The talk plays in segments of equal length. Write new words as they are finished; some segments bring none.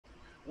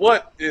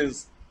What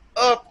is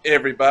up,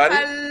 everybody?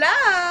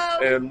 Hello.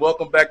 And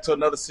welcome back to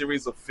another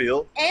series of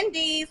Phil And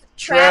these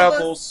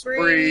Travel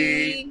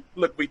Spree.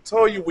 Look, we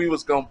told you we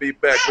was gonna be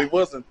back. We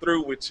wasn't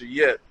through with you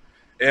yet,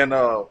 and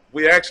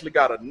we actually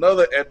got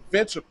another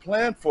adventure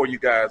planned for you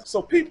guys.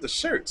 So peep the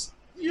shirts.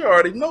 You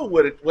already know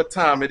what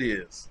time it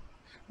is.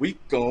 We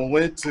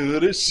going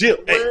to the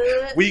ship.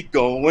 Hey, we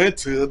going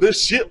to the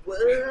ship.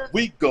 What?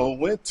 We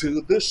going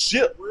to the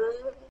ship.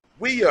 What?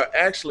 We are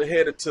actually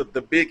headed to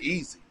the Big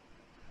Easy,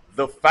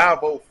 the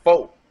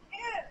 504.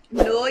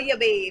 Know ya,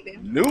 baby.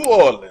 New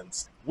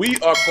Orleans. We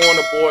are going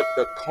aboard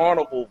the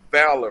Carnival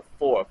Valor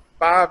for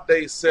a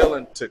 5-day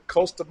sailing to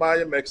Costa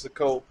Maya,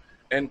 Mexico,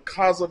 and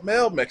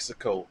Cozumel,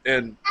 Mexico.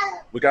 And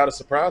we got a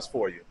surprise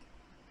for you.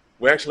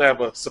 We actually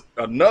have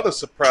another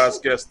surprise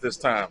guest this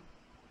time.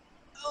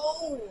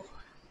 Oh.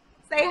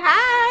 Say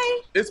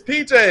hi. It's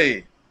PJ.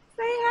 Say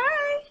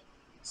hi.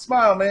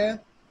 Smile, man.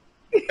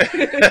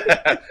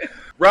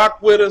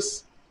 Rock with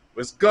us.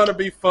 It's going to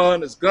be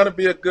fun. It's going to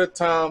be a good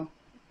time.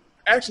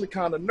 Actually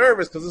kind of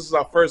nervous because this is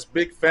our first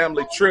big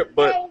family trip,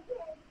 but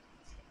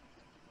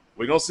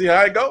we're going to see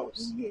how it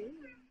goes. Yeah.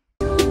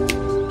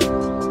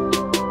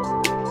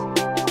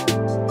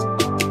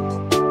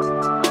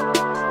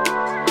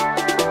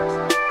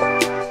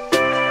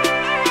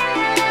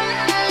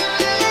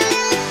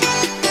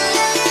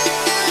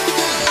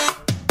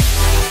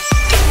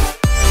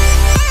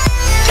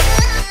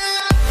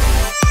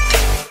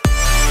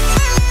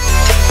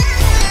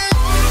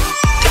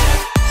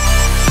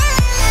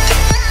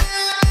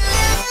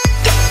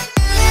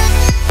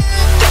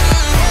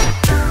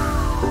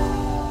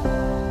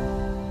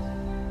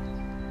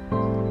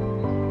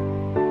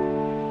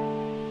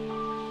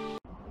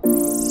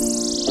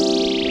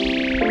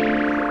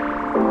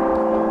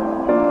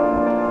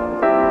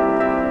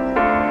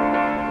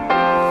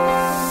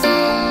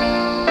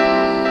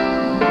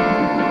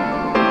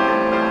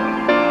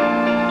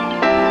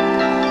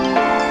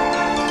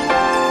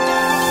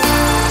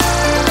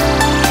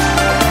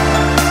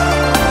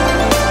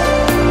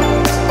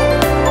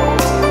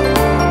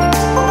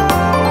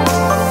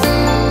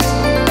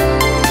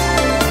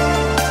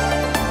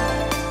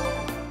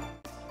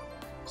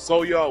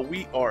 So y'all,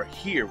 we are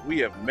here. We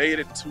have made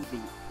it to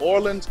New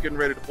Orleans, getting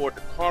ready to board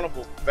the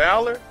Carnival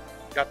Valor.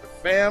 Got the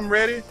fam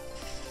ready,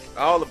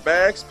 all the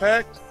bags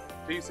packed.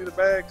 Can you see the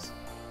bags?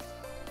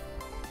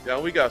 Yeah,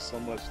 we got so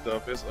much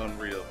stuff. It's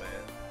unreal,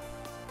 man.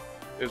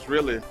 It's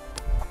really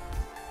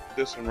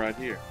this one right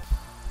here.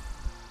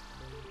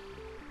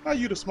 How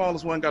you the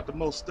smallest one got the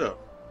most stuff?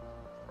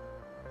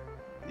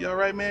 You all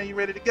right, man? You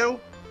ready to go?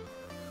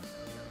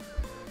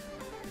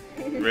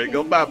 You ready to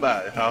go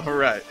bye-bye? All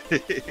right.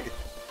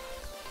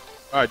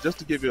 All right, just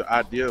to give you an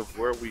idea of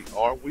where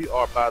we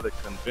are by the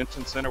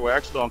convention center. We're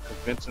actually on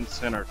Convention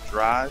Center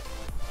Drive,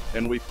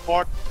 and we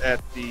parked at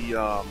the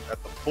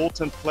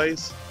Fulton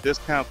Place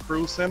Discount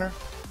Cruise Center.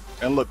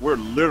 And look, we're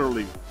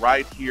literally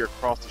right here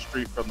across the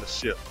street from the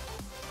ship.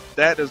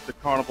 That is the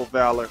Carnival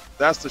Valor.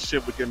 That's the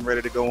ship we're getting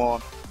ready to go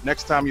on.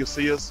 Next time you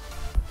see us,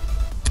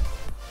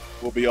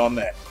 we'll be on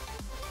that.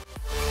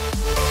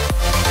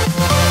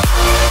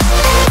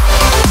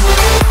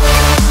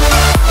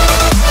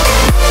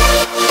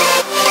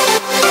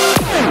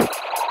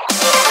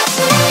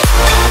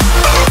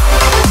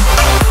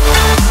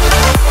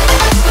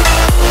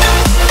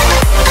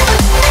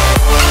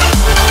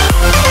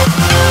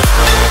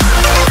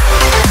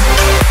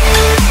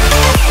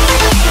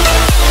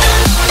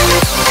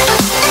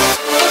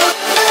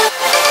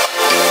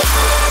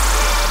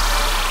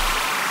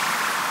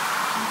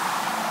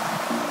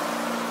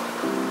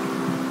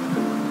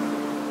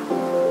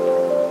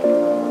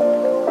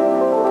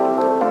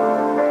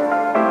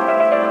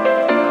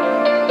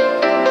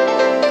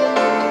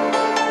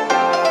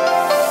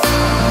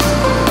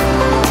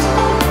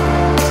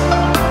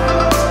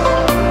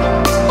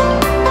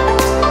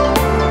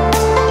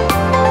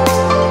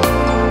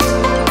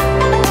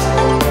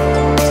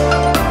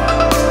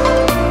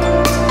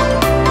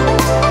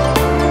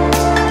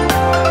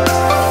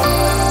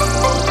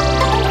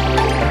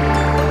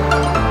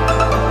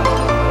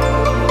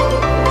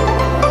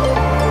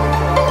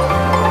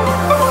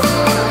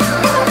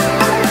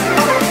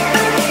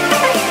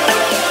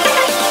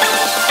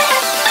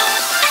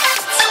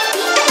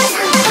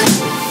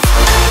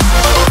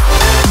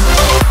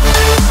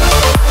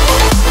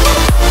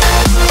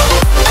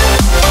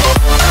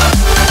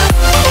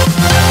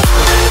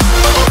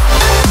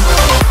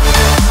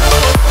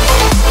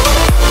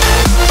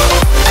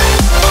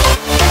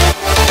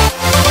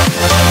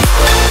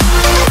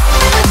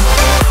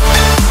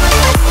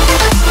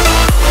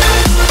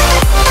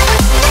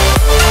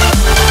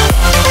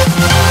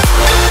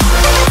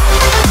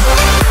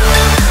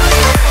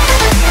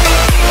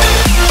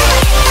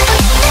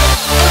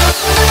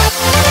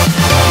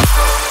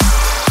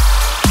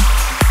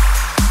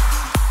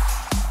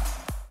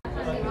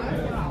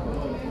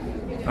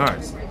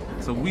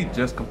 So we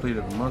just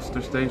completed the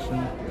muster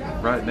station.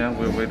 Right now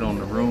we're waiting on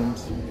the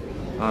rooms.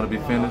 to be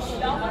finished?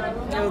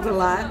 It was a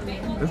lot.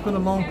 It's been a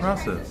long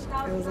process.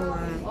 It was a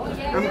lot.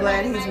 I'm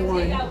glad he's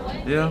won.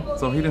 Yeah,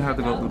 so he didn't have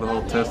to go through the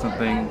whole testing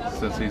thing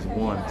since he's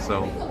won.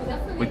 So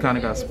we kind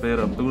of got sped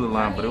up through the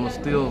line, but it was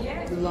still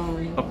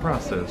Long. a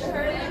process.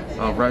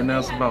 Right now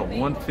it's about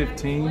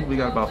 1:15. We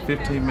got about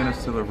 15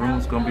 minutes till the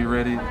room's gonna be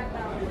ready.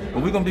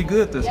 But we're gonna be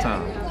good this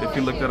time. If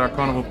you looked at our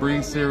Carnival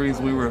Breeze series,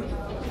 we were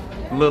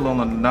a little on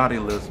the naughty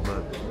list,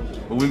 but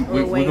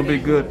we're gonna be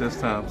good this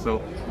time.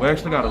 So we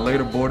actually got a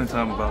later boarding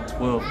time, about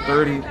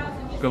 12:30,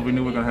 because we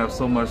knew we were gonna have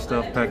so much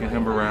stuff packing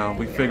him around.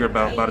 We figured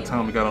by the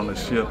time we got on the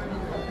ship,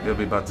 it'll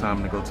be about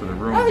time to go to the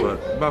room, but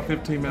about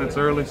 15 minutes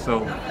early. So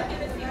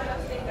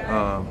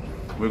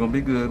we're gonna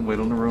be good. Wait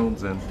on the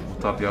rooms, and we'll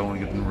talk to y'all when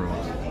we get in the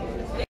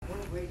rooms.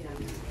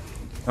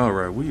 All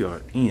right, we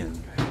are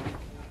in.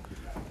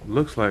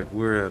 Looks like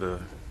we're at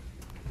a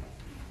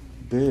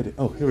bed.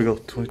 Oh, here we go,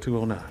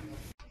 2209.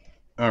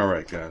 All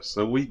right, guys.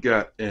 So we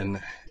got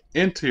an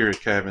interior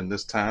cabin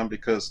this time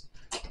because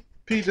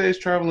PJ's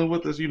traveling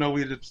with us. You know,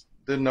 we just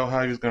didn't know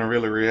how he was going to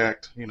really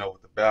react, you know,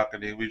 with the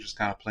balcony. We just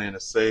kind of playing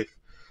it safe.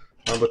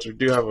 But you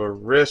do have a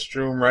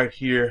restroom right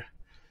here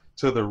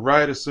to the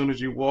right as soon as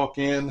you walk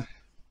in.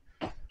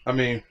 I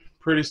mean,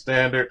 pretty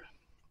standard.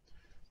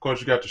 Of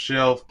course, you got the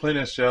shelf, plenty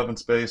of shelving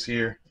space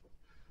here.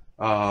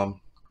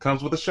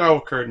 Comes with a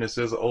shower curtain. This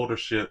is an older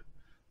ship,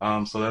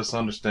 so that's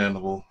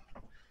understandable.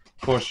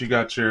 Of course, you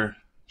got your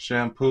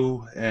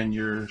shampoo and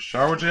your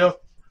shower gel,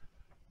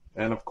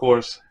 and of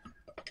course,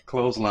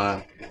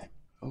 clothesline,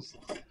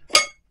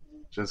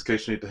 just in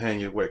case you need to hang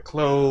your wet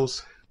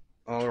clothes.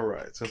 All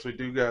right, since we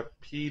do got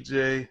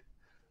PJ,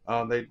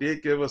 they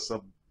did give us a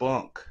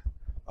bunk.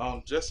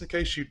 Just in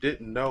case you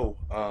didn't know,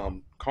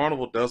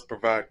 Carnival does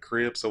provide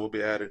cribs, so we'll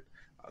be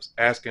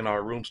asking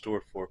our room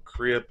steward for a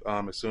crib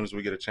as soon as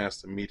we get a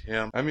chance to meet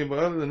him. I mean, but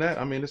other than that,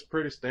 I mean, it's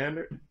pretty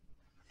standard.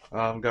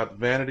 Got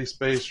vanity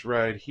space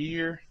right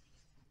here.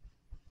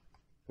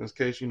 In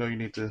case, you know, you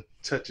need to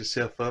touch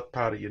yourself up,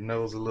 powder your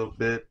nose a little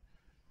bit.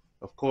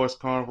 Of course,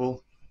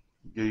 Carnival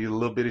give you a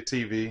little bit of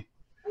TV.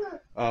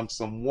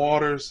 Some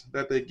waters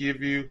that they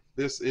give you.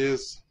 This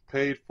is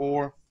paid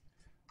for.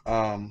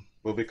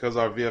 But because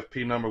our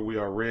VFP number, we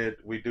are red,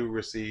 we do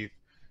receive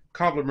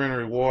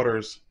complimentary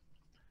waters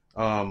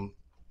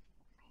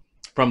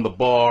from the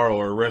bar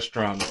or a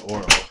restaurant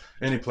or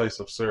any place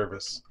of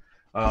service.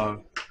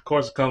 Of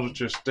course, it comes with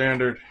your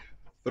standard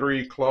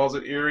 3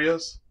 closet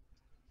areas.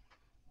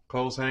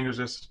 Clothes hangers,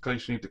 just in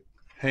case you need to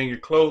hang your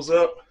clothes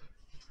up.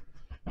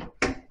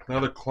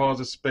 Another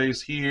closet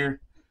space here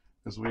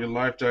is where your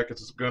life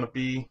jackets is going to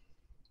be.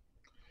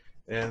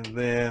 And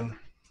then,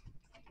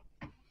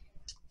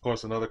 of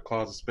course, another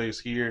closet space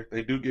here.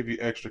 They do give you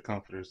extra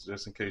comforters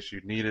just in case you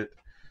need it.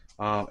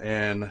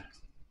 And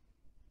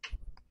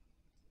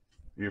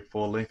your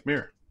full-length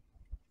mirror.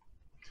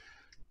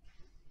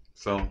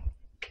 So,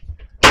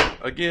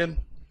 again,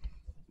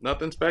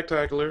 nothing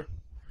spectacular.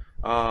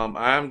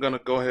 I'm going to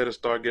go ahead and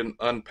start getting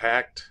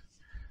unpacked.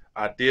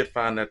 I did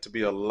find that to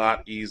be a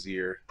lot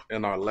easier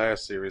in our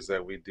last series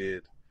that we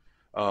did.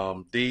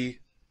 D,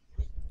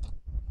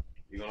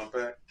 you gonna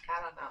unpack?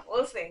 I don't know.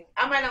 We'll see.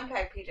 I might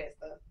unpack PJ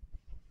stuff.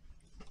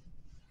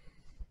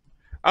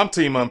 I'm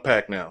team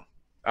unpack now.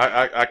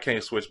 I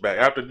can't switch back.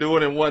 After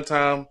doing it one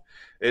time,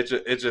 it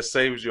just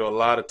saves you a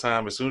lot of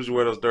time. As soon as you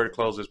wear those dirty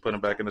clothes, just put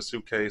them back in the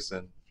suitcase,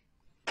 and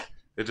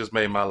it just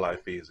made my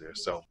life easier.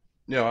 So,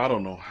 I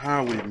don't know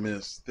how we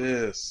missed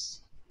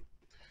this.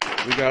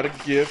 We got a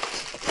gift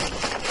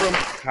from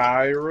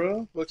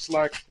Kyra. Looks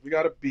like we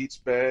got a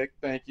beach bag.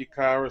 Thank you,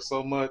 Kyra,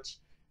 so much.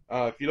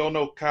 If you don't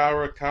know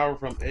Kyra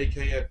from AK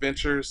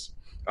Adventures,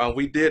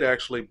 we did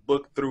actually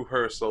book through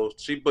her. So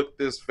she booked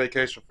this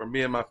vacation for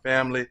me and my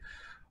family.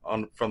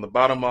 From the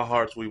bottom of my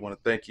hearts, we want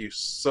to thank you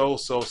so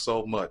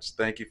much.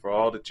 Thank you for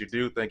all that you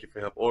do. Thank you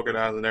for help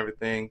organizing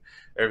everything.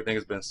 Everything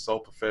has been so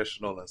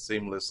professional and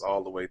seamless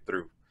all the way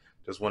through.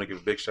 Just want to give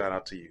a big shout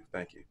out to you.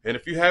 Thank you. And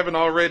if you haven't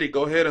already,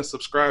 go ahead and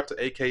subscribe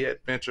to AK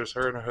Adventures.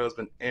 Her and her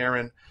husband,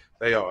 Aaron.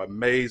 They are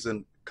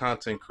amazing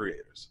content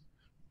creators.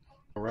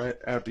 All right.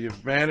 After your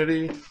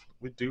vanity,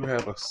 we do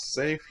have a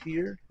safe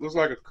here. Looks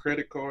like a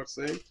credit card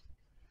safe.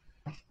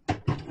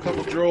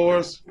 Couple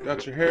drawers.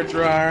 Got your hair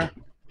dryer.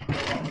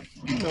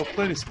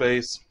 Plenty of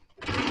space.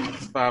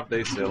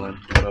 5-day selling.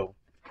 So,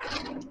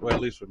 well, at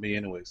least for me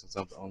anyway, since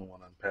I'm the only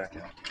one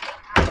unpacking.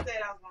 I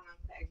said I was going to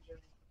unpack June.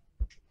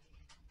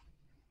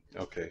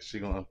 Okay, she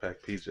gonna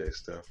unpack PJ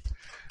stuff.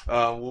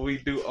 What we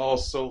do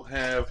also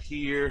have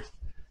here,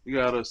 you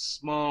got a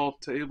small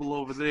table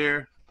over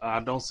there. I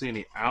don't see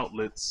any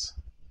outlets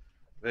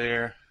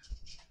there.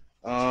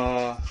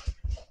 No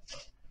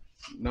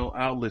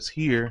outlets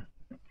here.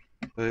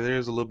 But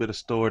there's a little bit of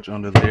storage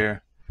under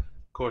there.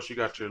 Of course, you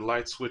got your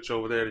light switch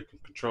over there that can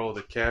control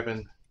the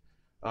cabin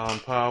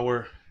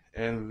power.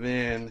 And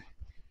then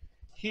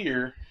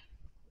here,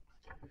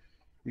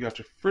 you got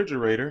your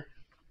refrigerator.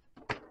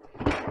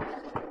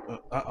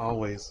 I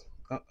always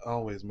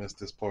mess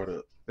this part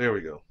up. There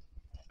we go.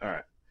 All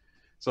right.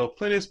 So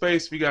plenty of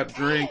space if you got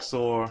drinks,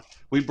 or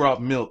we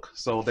brought milk.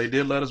 So they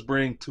did let us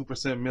bring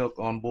 2% milk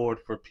on board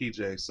for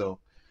PJ. So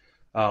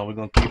we're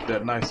going to keep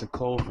that nice and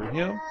cold for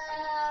him.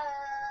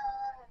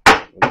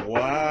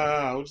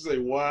 Wow. What'd you say?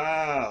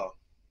 Wow.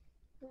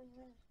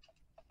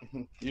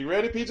 You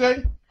ready,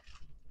 PJ?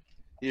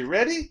 You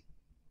ready?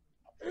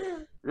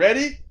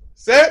 Ready?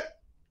 Set?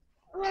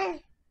 You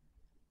gotta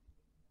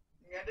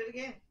do it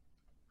again.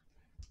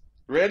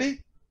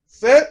 Ready?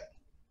 Set?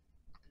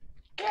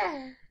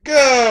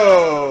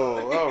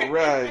 Go! All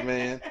right,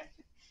 man.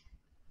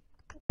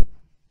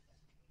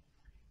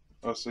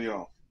 Oh, so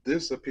y'all,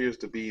 this appears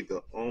to be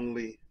the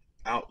only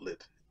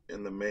outlet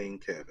in the main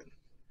cabin.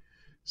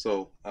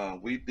 So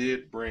we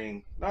did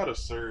bring, not a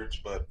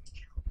surge, but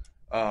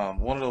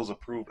one of those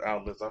approved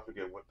outlets. I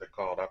forget what they're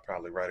called. I'll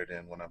probably write it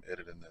in when I'm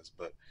editing this.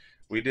 But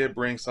we did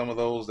bring some of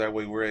those. That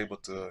way we're able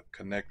to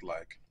connect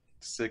like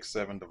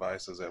 6-7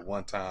 devices at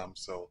one time.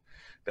 So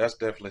that's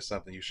definitely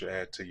something you should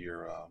add to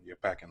your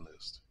packing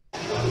list.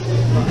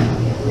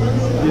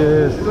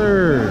 Yes,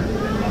 sir.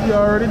 You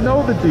already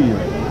know the deal.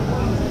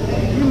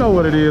 You know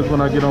what it is when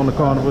I get on the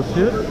Carnival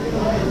ship.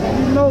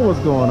 You know what's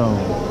going on.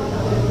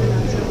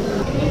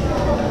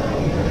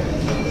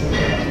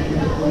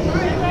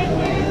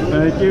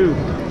 Thank you.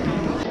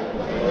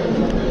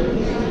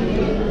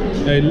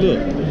 Hey, look.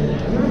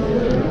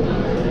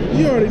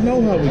 You already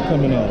know how we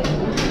coming out.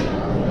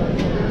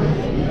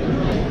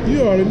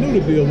 You already knew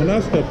the deal when I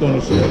stepped on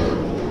the ship.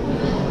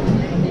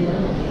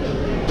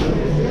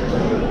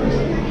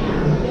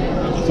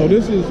 So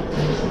this is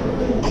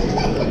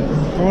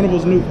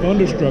Carnival's new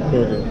Thunderstruck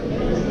burger.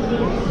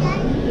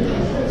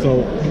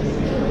 So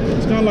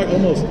it's kind of like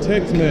almost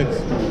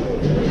Tex-Mex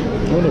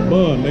on a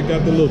bun. They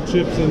got the little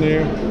chips in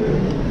there,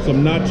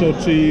 some nacho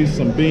cheese,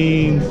 some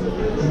beans.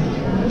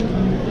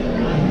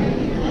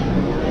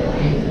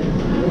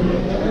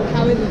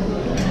 How is it?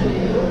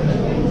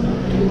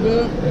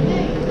 Good?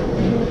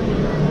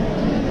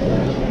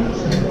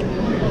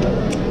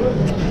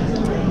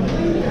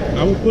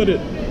 I would put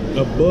it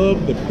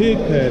above the pig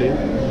patty,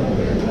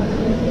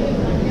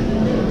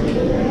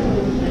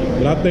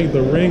 but I think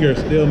the ringer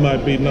still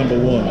might be number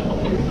one.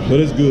 But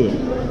it's good.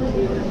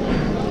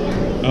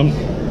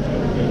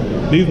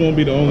 These won't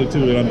be the only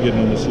two that I'm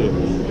getting on the ship.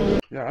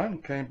 Yeah, I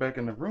came back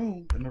in the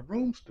room, and the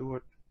room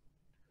steward,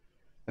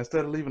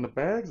 instead of leaving the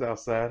bags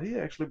outside, he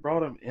actually brought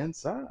them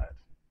inside.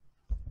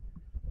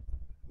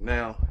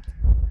 Now,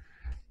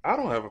 I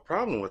don't have a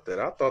problem with that.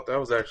 I thought that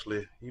was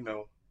actually, you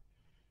know,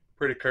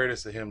 pretty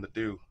courteous of him to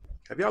do.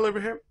 Have y'all ever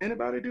had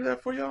anybody do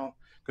that for y'all?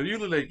 Because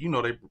usually they, you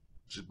know, they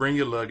just bring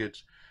your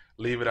luggage,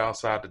 leave it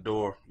outside the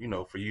door, you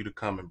know, for you to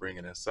come and bring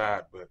it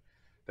inside. But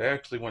they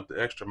actually went the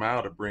extra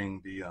mile to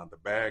bring the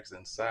bags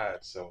inside.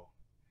 So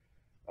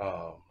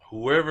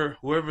whoever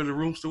the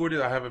room steward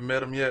is, I haven't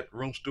met him yet.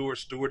 Room steward,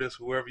 stewardess,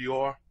 whoever you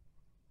are,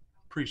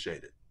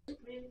 appreciate it.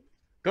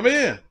 Come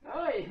in.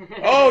 Oi.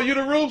 Oh, you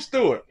the room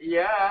steward.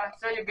 Yeah,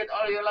 so you get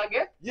all your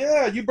luggage?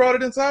 Yeah, you brought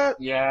it inside?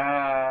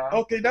 Yeah.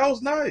 Okay, that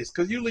was nice.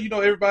 Because usually, you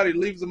know, everybody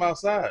leaves them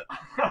outside.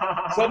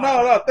 So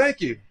no, thank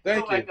you.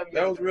 Thank you.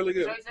 That was really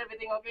good. So is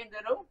everything okay in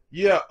the room?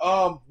 Yeah,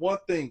 one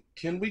thing.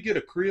 Can we get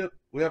a crib?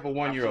 We have a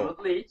 1-year-old.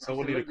 Absolutely. So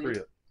we'll need a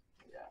crib.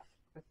 Yeah.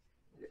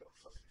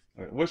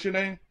 All right, what's your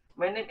name?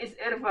 My name is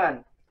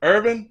Irfan.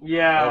 Irvin?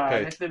 Yeah.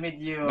 Okay. Nice to meet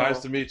you. Nice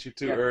to meet you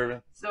too, Yeah.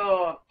 Irvin.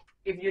 So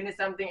if you need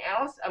something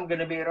else, I'm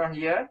gonna be around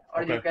here,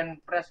 or Okay. you can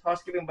press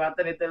housekeeping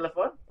button in the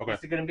telephone. Okay.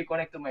 It's gonna be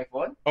connected to my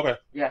phone. Okay.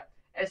 Yeah.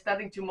 And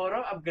starting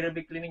tomorrow, I'm gonna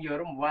be cleaning your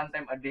room 1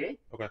 time a day.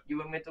 Okay. You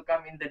want me to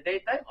come in the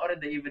daytime or in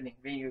the evening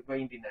when you're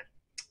going dinner?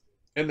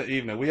 In the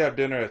evening. We have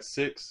dinner at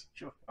 6.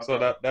 Sure. Okay. So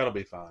that'll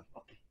be fine.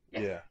 Okay.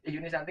 Yeah. If you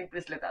need something,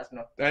 please let us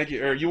know. Thank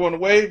you, Irvin. You want to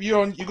wave? You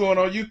going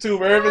on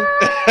YouTube, Irvin?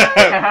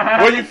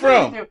 Where you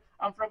from?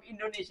 I'm from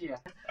Indonesia.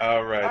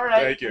 All right. All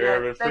right. Thank you, Yeah,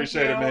 Irvin. thank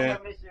Appreciate you. it, man.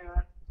 God bless you.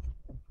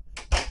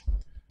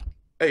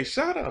 Hey,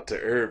 shout out to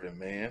Irvin,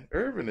 man.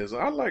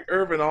 I like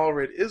Irvin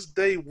already. It's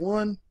day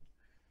 1.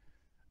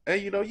 And,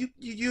 you know, you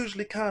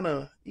usually kind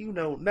of, you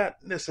know,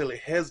 not necessarily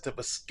hesitant,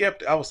 but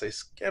I would say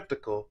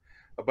skeptical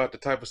about the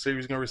type of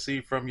service you're going to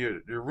receive from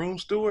your room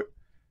steward.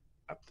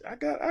 I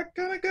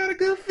kind of got a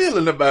good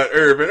feeling about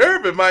Irvin.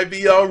 Irvin might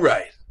be all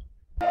right.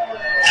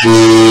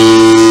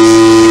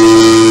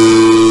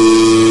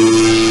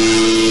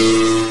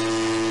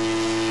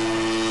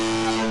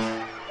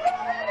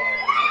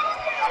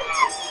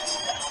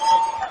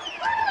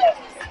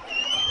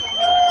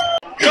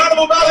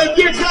 Carnival Valor, if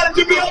you're excited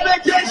to be on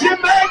vacation,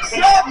 make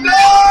some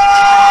noise!